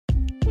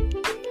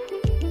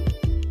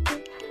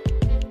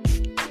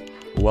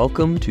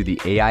Welcome to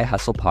the AI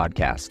Hustle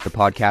Podcast, the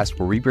podcast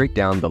where we break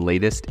down the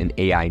latest in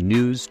AI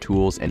news,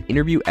 tools, and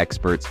interview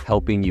experts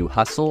helping you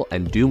hustle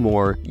and do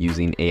more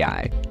using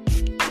AI.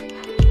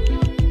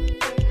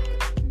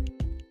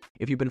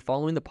 If you've been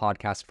following the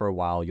podcast for a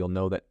while, you'll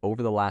know that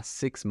over the last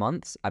 6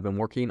 months, I've been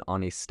working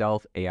on a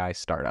stealth AI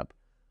startup.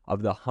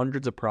 Of the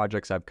hundreds of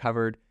projects I've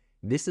covered,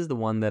 this is the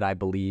one that I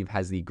believe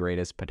has the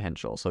greatest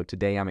potential. So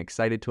today I'm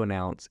excited to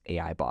announce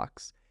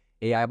AIBox.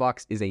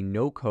 AIBox is a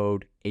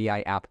no-code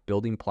AI app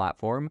building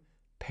platform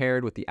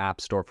paired with the App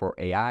Store for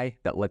AI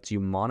that lets you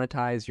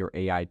monetize your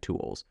AI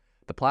tools.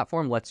 The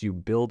platform lets you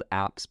build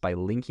apps by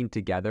linking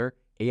together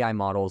AI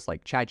models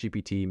like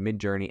ChatGPT,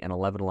 Midjourney, and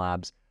 11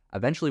 Labs.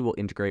 Eventually will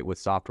integrate with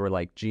software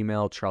like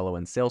Gmail, Trello,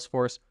 and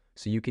Salesforce,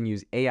 so you can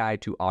use AI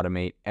to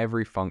automate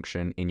every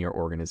function in your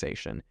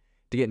organization.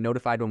 To get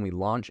notified when we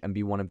launch and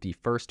be one of the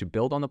first to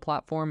build on the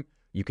platform,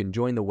 you can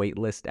join the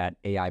waitlist at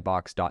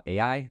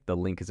aibox.ai. The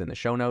link is in the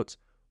show notes.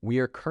 We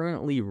are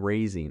currently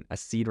raising a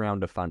seed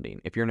round of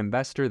funding. If you're an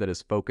investor that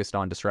is focused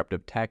on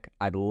disruptive tech,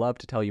 I'd love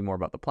to tell you more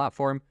about the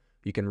platform.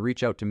 You can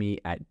reach out to me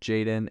at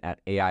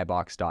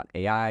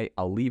jaden@aibox.ai.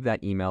 I'll leave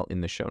that email in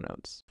the show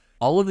notes.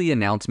 All of the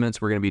announcements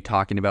we're going to be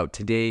talking about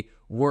today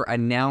were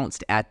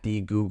announced at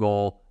the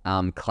Google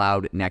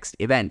Cloud Next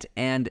event.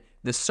 And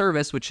the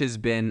service, which has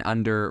been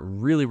under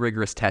really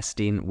rigorous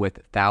testing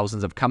with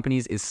thousands of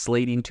companies, is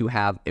slating to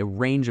have a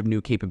range of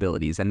new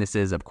capabilities. And this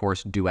is, of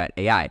course, Duet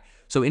AI.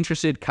 So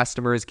interested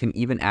customers can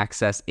even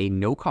access a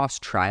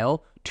no-cost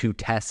trial to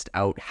test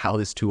out how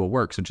this tool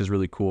works, which is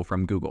really cool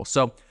from Google.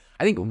 So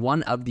I think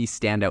one of the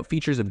standout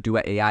features of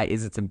Duet AI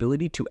is its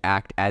ability to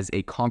act as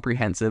a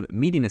comprehensive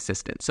meeting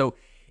assistant. So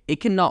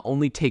it can not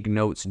only take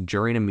notes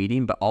during a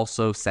meeting, but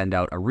also send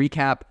out a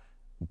recap.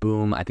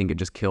 Boom, I think it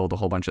just killed a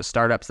whole bunch of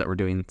startups that were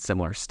doing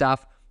similar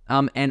stuff.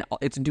 And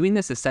it's doing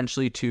this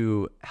essentially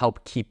to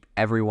help keep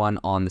everyone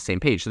on the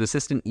same page. So the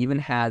assistant even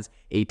has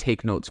a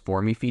take notes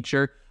for me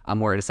feature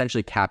where it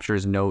essentially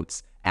captures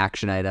notes,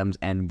 action items,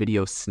 and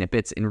video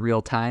snippets in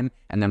real time,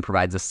 and then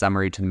provides a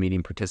summary to the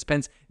meeting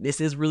participants.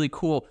 This is really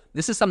cool.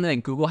 This is something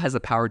that Google has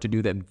the power to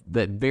do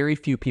that very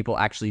few people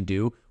actually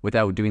do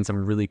without doing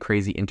some really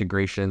crazy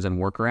integrations and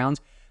workarounds.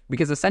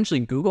 Because essentially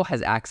Google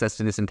has access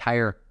to this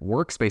entire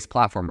workspace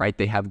platform, right?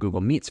 They have Google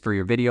Meets for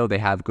your video. They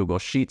have Google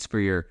Sheets for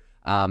your,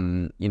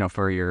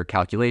 for your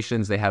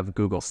calculations. They have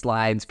Google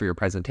Slides for your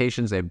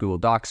presentations. They have Google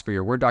Docs for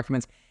your Word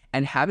documents.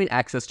 And having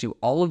access to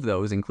all of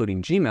those,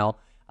 including Gmail,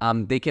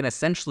 they can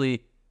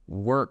essentially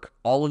work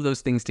all of those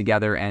things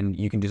together, and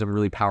you can do some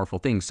really powerful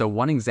things. So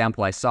one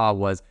example I saw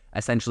was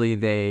essentially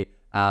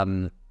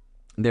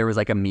there was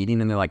like a meeting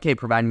and they're like, hey,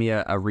 provide me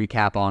a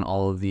recap on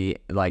all of the,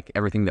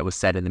 everything that was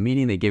said in the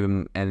meeting. They gave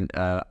him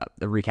a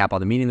recap on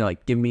the meeting. They're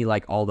like, give me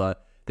all the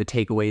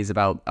takeaways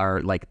about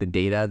the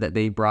data that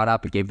they brought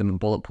up. It gave them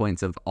bullet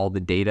points of all the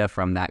data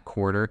from that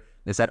quarter.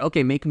 They said,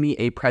 okay, make me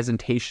a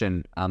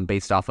presentation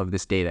based off of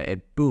this data.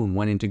 It, boom,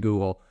 went into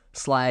Google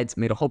Slides,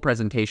 made a whole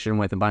presentation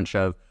with a bunch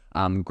of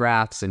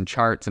graphs and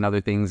charts and other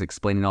things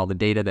explaining all the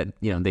data that,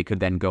 they could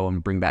then go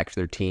and bring back to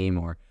their team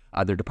or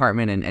other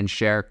department and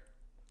share.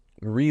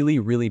 Really,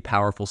 really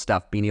powerful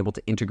stuff, being able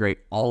to integrate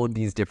all of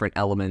these different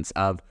elements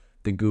of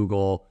the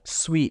Google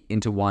suite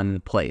into one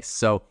place.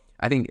 So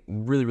I think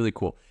really, really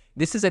cool.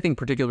 This is, I think,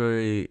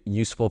 particularly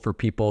useful for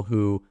people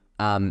who,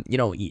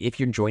 if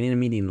you're joining a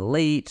meeting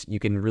late, you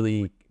can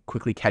really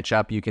quickly catch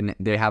up.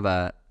 They have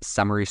a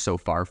summary so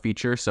far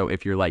feature. So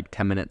if you're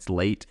 10 minutes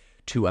late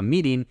to a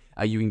meeting,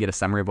 you can get a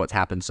summary of what's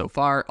happened so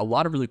far. A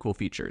lot of really cool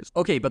features.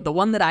 Okay, but the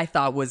one that I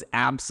thought was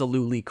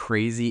absolutely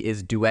crazy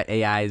is Duet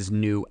AI's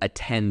new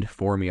Attend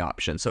For Me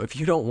option. So if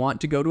you don't want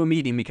to go to a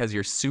meeting because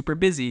you're super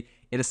busy,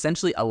 it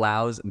essentially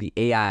allows the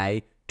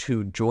AI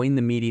to join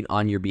the meeting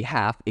on your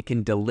behalf. It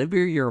can deliver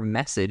your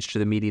message to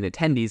the meeting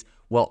attendees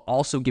while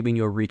also giving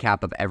you a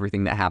recap of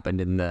everything that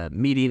happened in the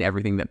meeting,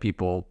 everything that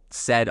people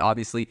said.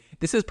 Obviously,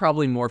 this is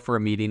probably more for a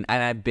meeting,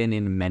 and I've been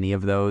in many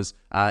of those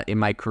in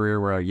my career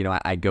where,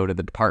 I go to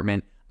the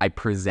department, I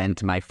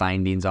present my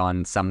findings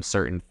on some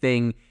certain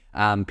thing.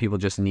 People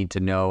just need to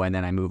know, and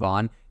then I move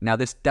on. Now,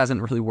 this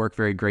doesn't really work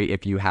very great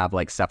if you have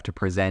stuff to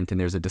present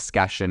and there's a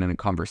discussion and a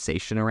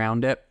conversation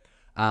around it.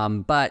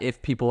 But if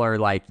people are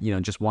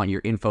just want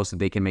your info so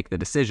they can make the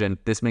decision,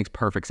 this makes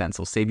perfect sense.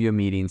 It'll save you a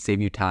meeting,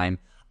 save you time.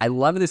 I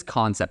love this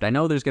concept. I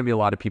know there's going to be a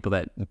lot of people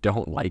that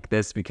don't like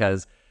this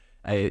because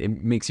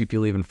it makes you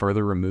feel even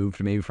further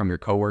removed maybe from your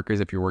coworkers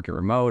if you're working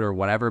remote or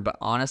whatever. But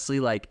honestly,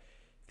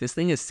 this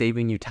thing is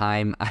saving you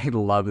time. I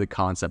love the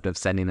concept of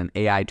sending an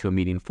AI to a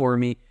meeting for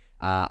me.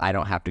 I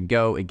don't have to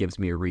go. It gives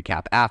me a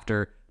recap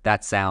after.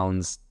 That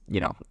sounds,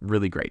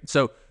 really great.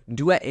 So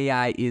Duet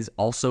AI is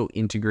also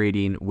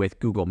integrating with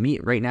Google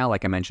Meet right now,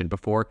 like I mentioned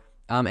before.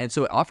 And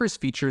so it offers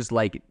features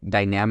like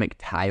dynamic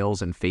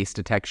tiles and face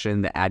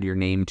detection that add your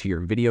name to your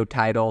video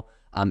title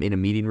in a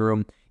meeting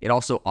room. It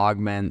also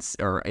augments,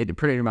 or it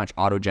pretty much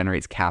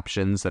auto-generates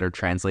captions that are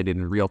translated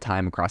in real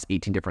time across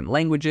 18 different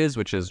languages,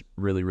 which is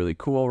really, really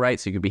cool, right?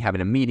 So you could be having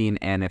a meeting,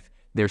 and if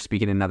they're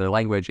speaking another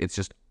language, it's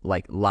just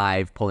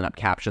live pulling up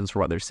captions for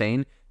what they're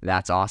saying.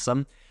 That's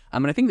awesome.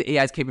 And I think the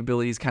AI's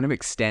capabilities kind of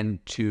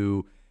extend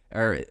to,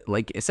 or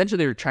like essentially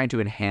they're trying to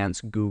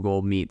enhance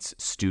Google Meet's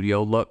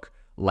studio look,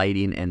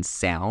 lighting, and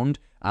sound.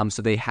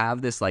 So they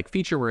have this like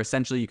feature where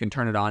essentially you can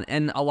turn it on,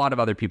 and a lot of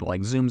other people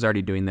like Zoom's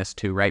already doing this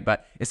too, right?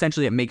 But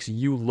essentially it makes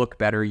you look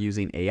better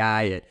using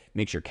AI. It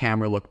makes your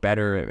camera look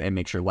better. It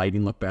makes your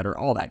lighting look better,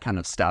 all that kind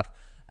of stuff,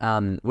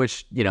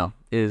 which,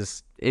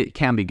 it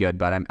can be good.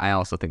 But I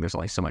also think there's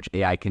only so much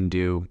AI can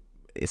do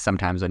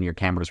sometimes when your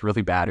camera's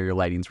really bad or your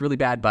lighting's really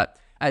bad, but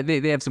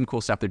they have some cool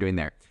stuff they're doing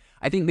there.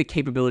 I think the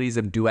capabilities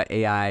of Duet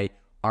AI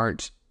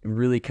aren't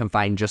really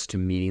confined just to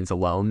meetings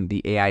alone.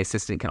 The AI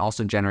assistant can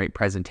also generate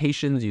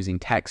presentations using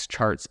text,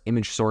 charts,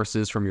 image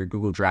sources from your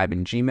Google Drive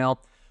and Gmail.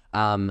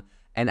 And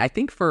I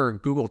think for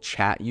Google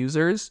Chat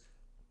users,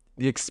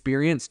 the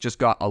experience just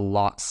got a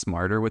lot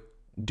smarter with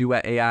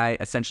Duet AI.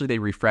 Essentially, they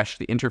refreshed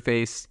the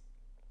interface.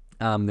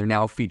 They're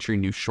now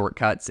featuring new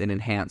shortcuts and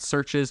enhanced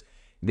searches.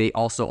 They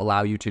also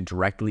allow you to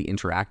directly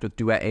interact with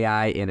Duet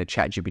AI in a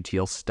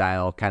ChatGPT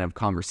style kind of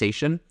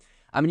conversation.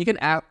 You can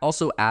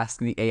also ask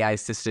the AI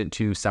assistant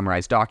to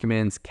summarize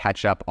documents,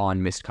 catch up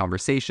on missed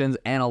conversations,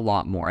 and a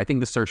lot more. I think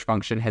the search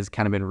function has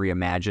kind of been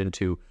reimagined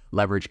to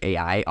leverage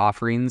AI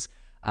offerings.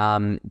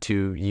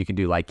 You can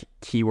do like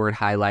keyword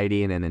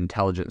highlighting and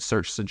intelligent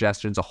search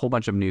suggestions, a whole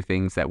bunch of new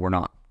things that were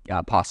not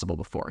possible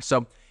before.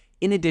 So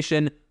in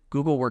addition,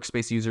 Google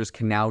Workspace users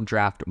can now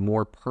draft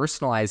more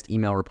personalized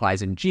email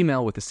replies in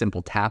Gmail with a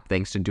simple tap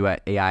thanks to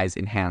Duet AI's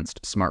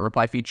enhanced Smart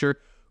Reply feature.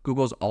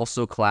 Google's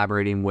also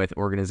collaborating with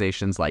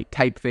organizations like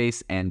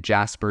Typeface and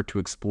Jasper to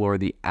explore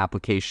the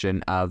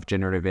application of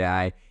generative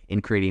AI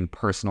in creating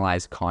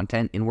personalized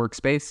content in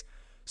Workspace.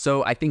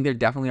 So I think there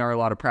definitely are a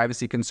lot of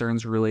privacy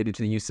concerns related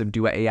to the use of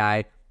Duet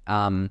AI,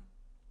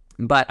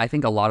 but I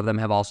think a lot of them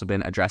have also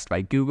been addressed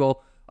by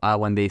Google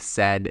when they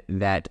said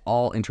that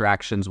all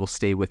interactions will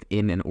stay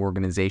within an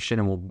organization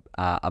and will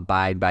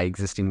abide by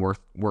existing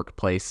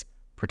workplace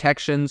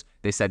protections.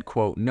 They said,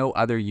 quote, "No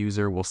other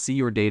user will see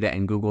your data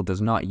and Google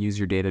does not use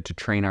your data to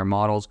train our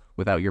models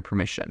without your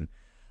permission."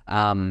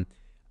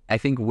 I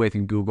think with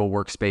Google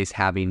Workspace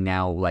having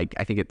now,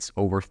 I think it's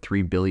over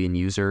 3 billion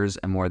users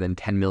and more than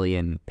 10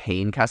 million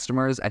paying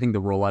customers, I think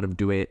the rollout of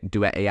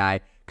Duet AI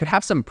could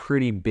have some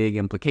pretty big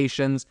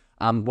implications.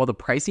 While the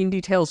pricing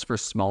details for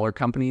smaller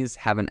companies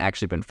haven't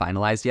actually been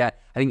finalized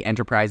yet, I think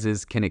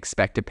enterprises can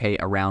expect to pay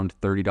around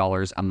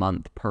 $30 a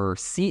month per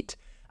seat.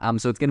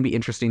 So it's going to be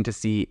interesting to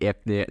see if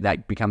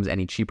that becomes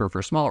any cheaper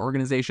for smaller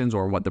organizations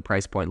or what the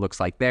price point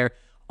looks like there.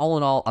 All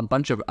in all, a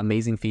bunch of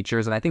amazing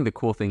features. And I think the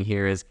cool thing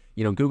here is,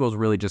 Google's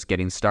really just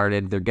getting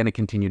started. They're going to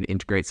continue to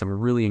integrate some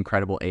really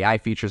incredible AI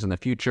features in the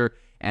future.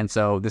 And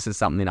so this is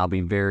something I'll be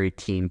very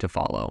keen to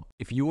follow.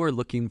 If you are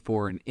looking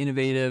for an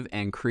innovative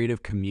and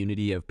creative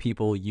community of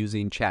people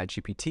using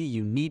ChatGPT,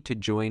 you need to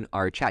join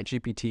our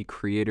ChatGPT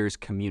creators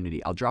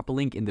community. I'll drop a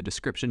link in the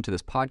description to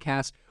this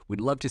podcast. We'd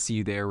love to see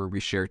you there, where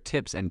we share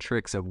tips and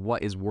tricks of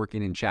what is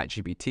working in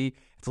ChatGPT.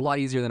 It's a lot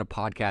easier than a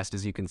podcast,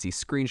 as you can see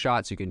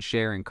screenshots, you can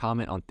share and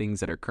comment on things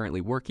that are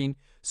currently working.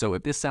 So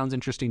if this sounds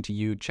interesting to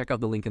you, check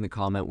out the link in the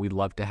comment. We'd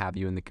love to have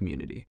you in the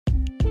community.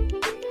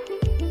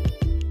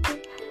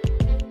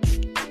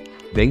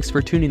 Thanks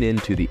for tuning in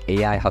to the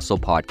AI Hustle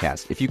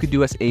podcast. If you could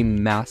do us a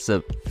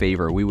massive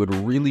favor, we would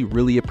really,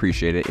 really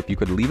appreciate it if you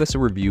could leave us a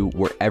review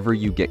wherever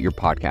you get your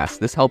podcasts.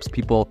 This helps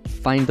people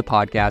find the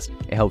podcast.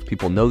 It helps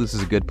people know this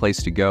is a good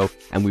place to go.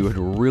 And we would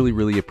really,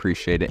 really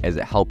appreciate it, as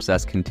it helps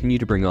us continue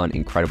to bring on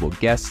incredible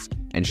guests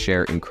and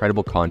share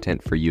incredible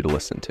content for you to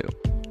listen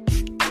to.